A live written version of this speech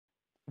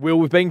Will,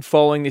 we've been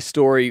following this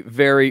story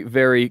very,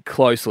 very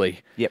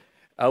closely. Yep.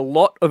 A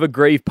lot of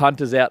aggrieved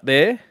punters out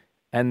there,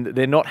 and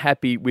they're not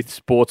happy with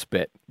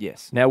Sportsbet.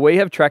 Yes. Now, we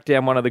have tracked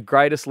down one of the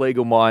greatest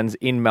legal minds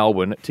in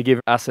Melbourne to give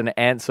us an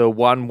answer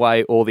one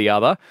way or the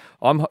other.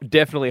 I'm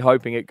definitely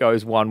hoping it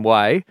goes one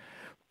way,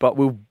 but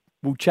we'll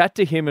chat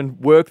to him and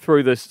work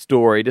through the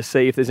story to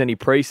see if there's any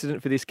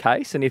precedent for this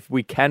case and if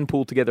we can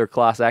pull together a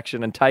class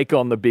action and take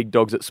on the big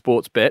dogs at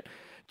Sportsbet.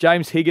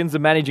 James Higgins, the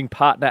managing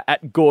partner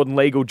at Gordon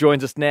Legal,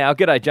 joins us now.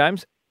 G'day,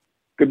 James.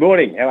 Good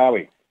morning. How are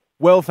we?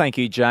 Well, thank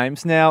you,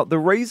 James. Now, the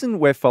reason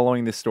we're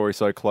following this story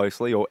so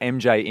closely, or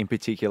MJ in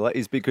particular,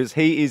 is because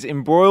he is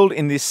embroiled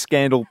in this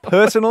scandal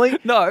personally.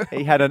 No.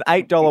 He had an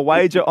 $8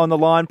 wager on the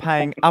line,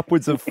 paying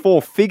upwards of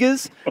 4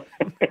 figures.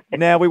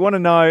 Now, we want to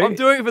know... I'm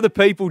doing it for the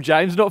people,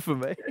 James, not for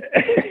me.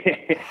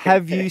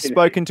 Have you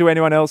spoken to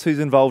anyone else who's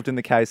involved in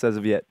the case as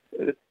of yet?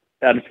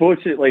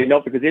 Unfortunately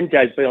not, because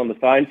MJ's been on the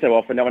phone so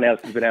often, no one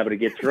else has been able to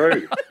get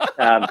through.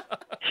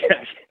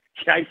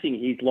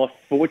 Chasing his lost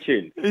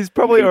fortune. He's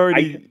probably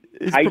already...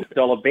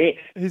 $8 bet.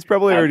 He's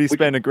probably already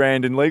spent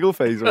 $1,000 in legal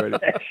fees already.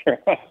 That's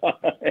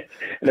right.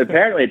 And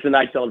apparently it's an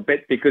 $8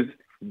 bet because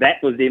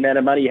that was the amount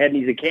of money he had in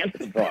his account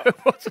at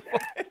the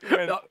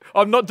time.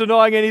 I'm not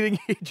denying anything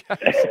here,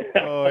 James.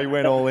 Oh, he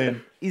went all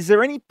in. Is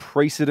there any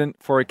precedent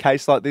for a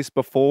case like this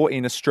before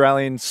in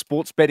Australian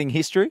sports betting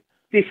history?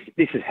 This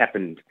has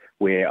happened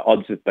where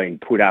odds have been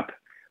put up,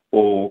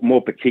 or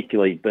more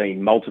particularly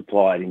been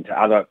multiplied into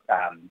other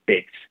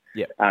bets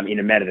in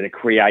a manner that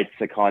creates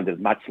a kind of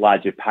much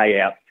larger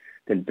payout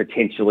than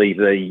potentially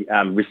the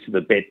risks of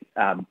the bet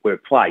were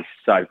placed.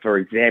 So, for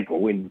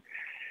example, in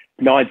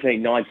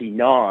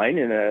 1999,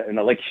 in an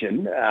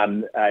election,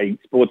 a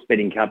sports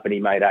betting company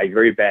made a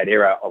very bad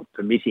error of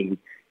permitting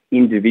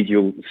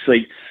individual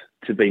seats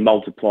to be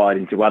multiplied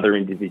into other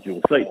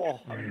individual seats.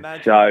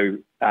 So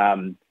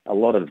a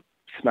lot of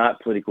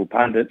smart political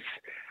pundits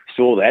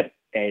saw that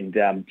and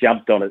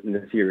jumped on it in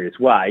a serious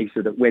way,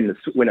 so that when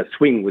a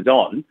swing was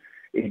on,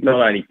 it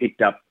not only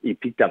picked up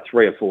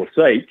 3 or 4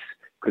 seats,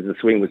 because the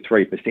swing was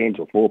 3%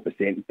 or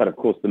 4%, but of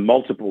course the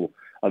multiple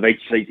of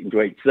each seat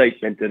into each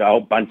seat meant that a whole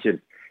bunch of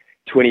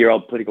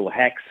 20-year-old political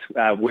hacks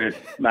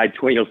made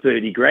 20 or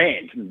 30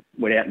 grand and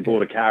went out and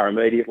bought a car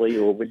immediately,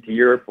 or went to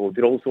Europe, or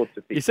did all sorts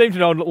of things. You seem to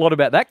know a lot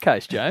about that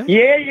case, James.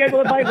 Yeah,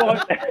 well,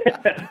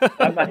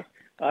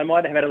 I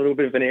might have had a little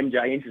bit of an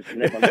MJ interest in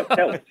that one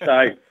myself.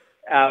 So,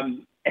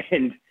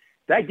 and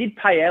they did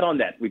pay out on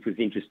that, which was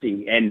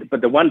interesting. But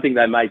the one thing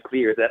they made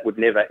clear is that would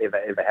never, ever,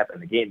 ever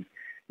happen again.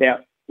 Now,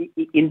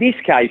 in this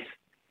case,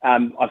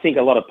 I think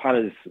a lot of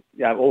punters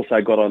also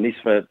got on this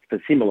for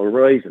similar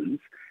reasons.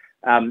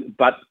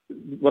 But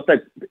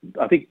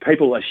I think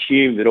people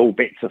assume that all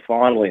bets are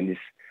final in this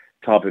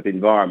type of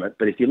environment.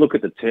 But if you look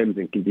at the terms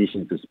and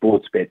conditions of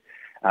Sportsbet,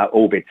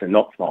 all bets are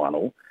not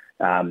final.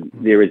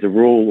 There is a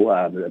rule,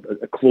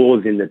 a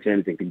clause in the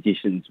terms and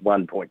conditions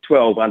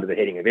 1.12 under the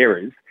heading of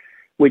errors,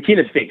 which in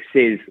effect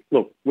says,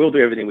 look, we'll do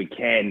everything we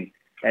can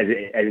as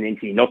an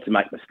entity not to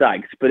make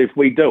mistakes. But if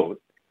we do it,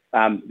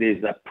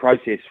 there's a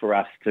process for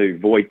us to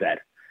void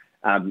that.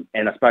 And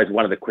I suppose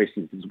one of the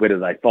questions is whether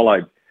they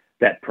followed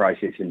that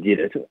process and did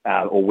it,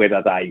 or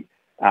whether they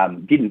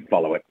didn't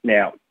follow it.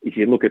 Now, if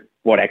you look at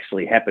what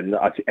actually happened,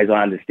 as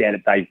I understand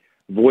it, they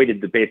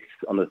voided the bets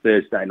on the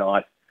Thursday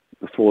night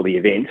before the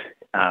event.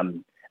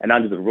 And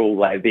under the rule,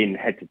 they then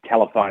had to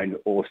telephone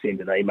or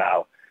send an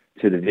email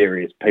to the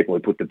various people who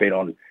put the bet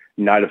on,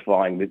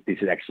 notifying that this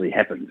had actually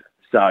happened.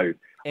 So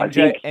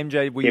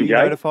MJ, were you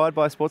notified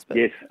by Sportsbet?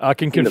 Yes. I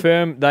can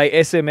confirm they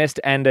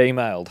SMS'd and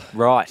emailed.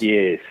 Right.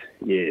 Yes.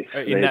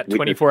 In that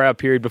 24-hour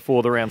period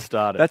before the round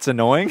started. That's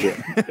annoying.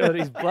 That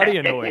is bloody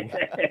annoying.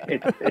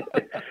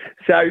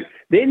 So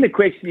then the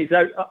question is,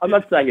 I'm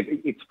not saying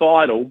it's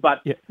final,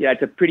 but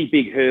it's a pretty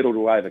big hurdle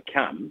to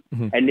overcome.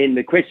 Mm-hmm. And then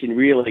the question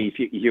really,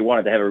 if you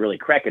wanted to have a really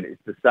crack at it, is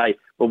to say,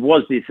 well,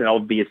 was this an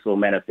obvious or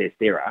manifest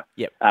error?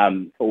 Yep.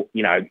 Or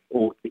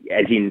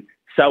as in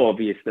so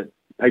obvious that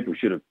people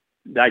should have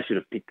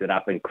picked it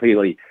up and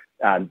clearly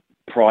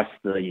priced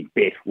the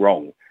bet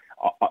wrong.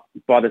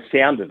 By the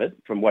sound of it,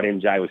 from what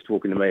MJ was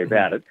talking to me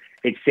about it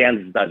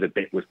sounds as though the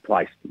bet was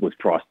priced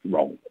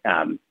wrong,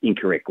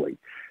 incorrectly.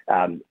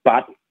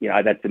 But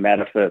that's a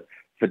matter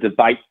for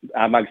debate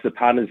amongst the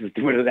punters as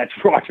to whether that's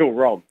right or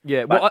wrong.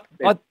 Yeah. Well,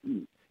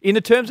 in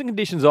the terms and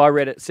conditions I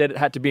read, it said it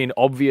had to be an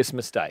obvious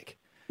mistake.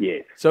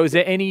 Yes. So is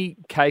there any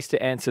case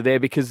to answer there?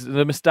 Because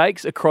the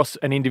mistakes across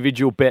an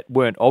individual bet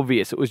weren't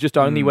obvious. It was just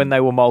only when they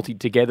were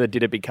multied together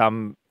did it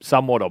become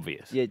somewhat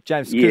obvious. Yeah,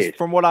 James, because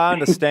from what I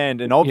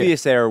understand, an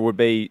obvious error would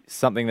be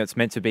something that's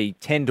meant to be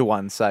 10 to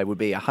 1, say, would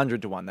be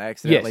 100 to 1. They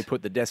accidentally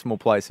put the decimal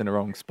place in the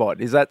wrong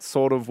spot. Is that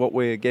sort of what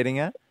we're getting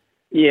at?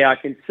 Yeah, I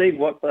can see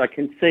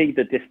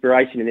the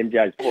desperation in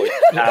MJ's voice.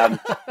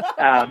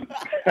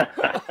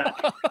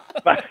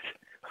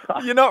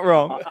 But you're not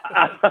wrong.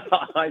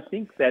 I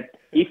think that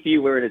if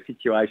you were in a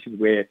situation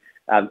where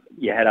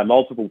you had a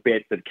multiple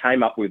bet that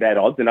came up with that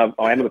odds, and I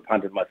am a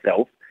punter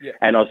myself,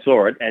 and I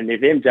saw it, and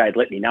if MJ had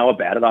let me know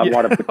about it, I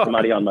might have put some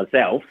money on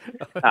myself.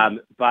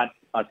 But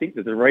I think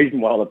that the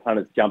reason why the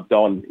punters jumped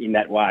on in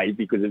that way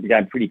because it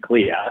became pretty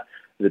clear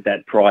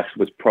that price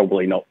was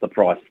probably not the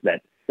price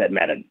that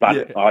mattered.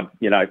 But I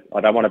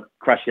don't want to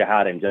crush your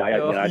heart,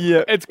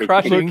 MJ. It's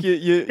crushing. Look,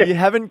 you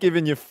haven't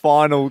given your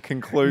final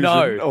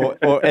conclusion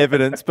or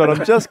evidence, but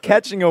I'm just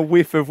catching a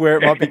whiff of where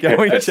it might be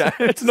going.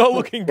 It's not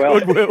looking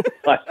good, Will.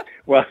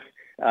 Well,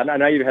 I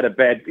know you've had a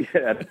bad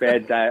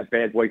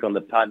week on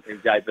the punt,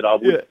 MJ, but I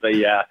wouldn't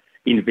be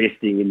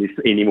investing in this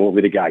any more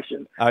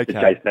litigation. Okay.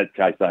 To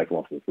chase those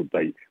losses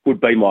would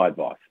be my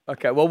advice.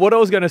 Okay. Well, what I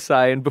was going to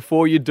say, and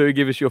before you do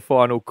give us your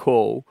final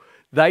call,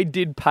 they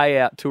did pay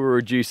out to a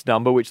reduced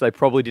number, which they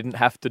probably didn't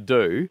have to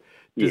do.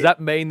 Does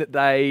that mean that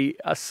they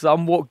are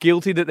somewhat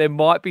guilty, that there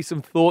might be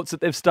some thoughts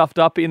that they've stuffed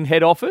up in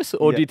head office?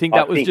 Or do you think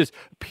that was just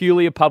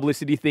purely a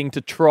publicity thing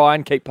to try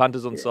and keep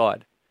punters on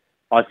side?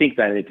 I think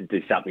they need to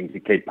do something to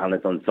keep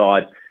punters on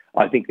side.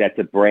 I think that's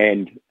a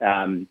brand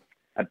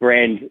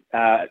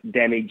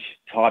damage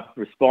type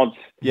response.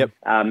 Yep.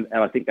 And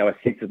I think they were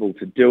sensible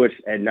to do it.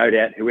 And no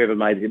doubt whoever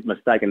made the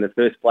mistake in the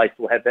first place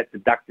will have that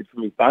deducted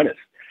from his bonus.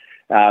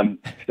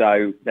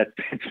 So that's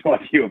my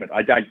view of it.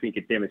 I don't think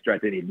it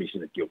demonstrates any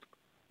admission of guilt.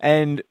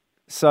 And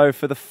so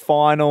for the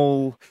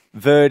final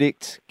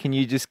verdict, can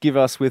you just give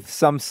us with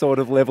some sort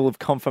of level of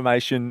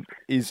confirmation,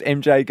 is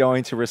MJ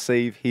going to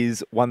receive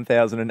his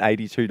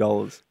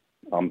 $1,082?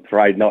 I'm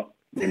afraid not,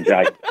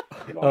 MJ.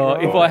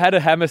 If I had a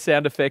hammer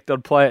sound effect,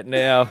 I'd play it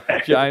now,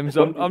 James.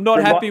 I'm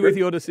not happy with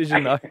your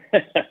decision, though.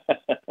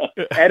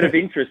 Out of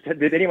interest,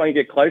 did anyone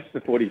get close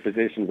to 40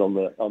 possessions on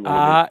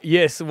the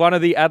yes, one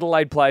of the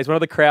Adelaide players, one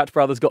of the Crouch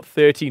brothers got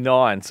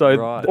 39.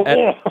 So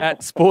at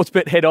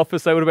Sportsbet head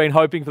office, they would have been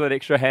hoping for that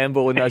extra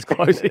handball in those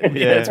closing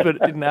minutes, but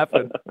it didn't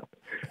happen.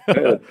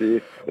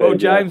 Well,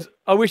 James,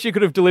 I wish you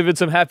could have delivered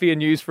some happier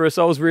news for us.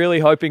 I was really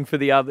hoping for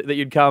that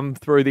you'd come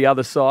through the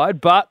other side,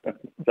 but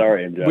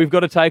sorry, MJ. We've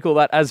got to take all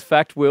that as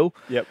fact, Will.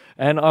 Yep.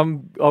 And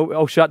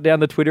I'll shut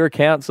down the Twitter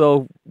account, so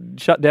I'll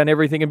shut down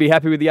everything and be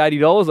happy with the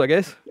 $80, I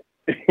guess.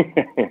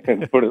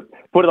 Put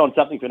it on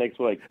something for next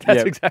week.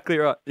 That's exactly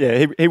right.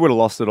 Yeah, he would have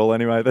lost it all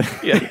anyway.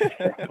 Yeah,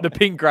 the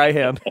pink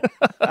greyhound.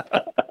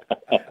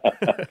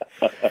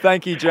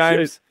 Thank you,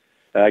 James.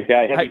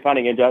 Okay, happy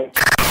punning, MJ.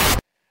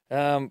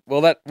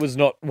 Well, that was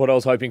not what I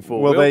was hoping for.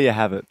 Well, there you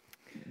have it.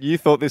 You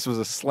thought this was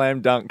a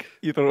slam dunk.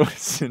 You thought it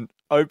was an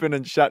open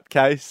and shut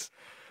case.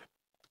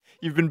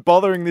 You've been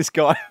bothering this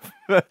guy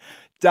for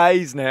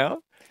days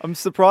now. I'm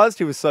surprised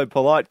he was so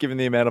polite given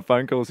the amount of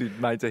phone calls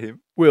you'd made to him.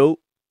 Will,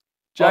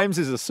 James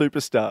is a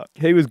superstar.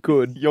 He was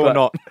good. You're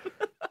not.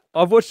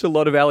 I've watched a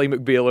lot of Ally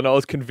McBeal and I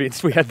was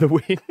convinced we had the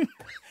win.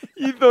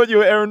 You thought you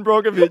were Aaron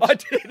Brockovich. I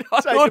did.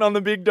 Taking on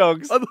the big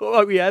dogs. I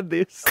thought we had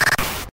this.